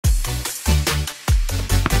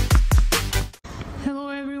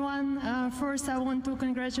course, I want to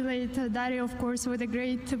congratulate Daria, of course, with a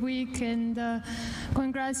great week, and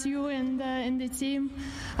congrats you and the team.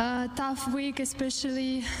 Tough week,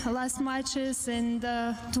 especially last matches, and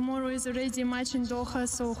tomorrow is already a match in Doha,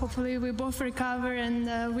 so hopefully we both recover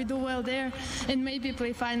and we do well there and maybe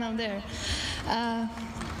play final there.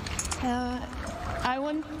 I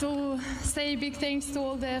want to say big thanks to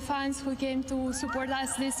all the fans who came to support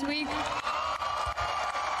us this week.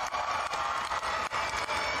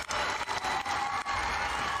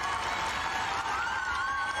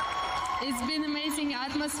 It's been an amazing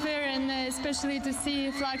atmosphere, and especially to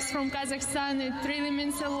see flags from Kazakhstan, it really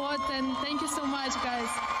means a lot, and thank you so much, guys.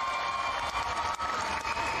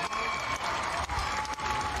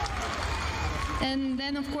 And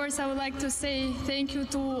then, of course, I would like to say thank you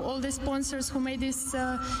to all the sponsors who made this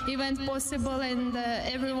event possible, and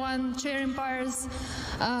everyone, chair umpires,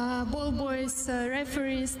 ball boys,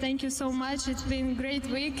 referees, thank you so much. It's been a great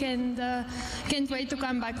week, and can't wait to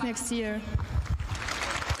come back next year.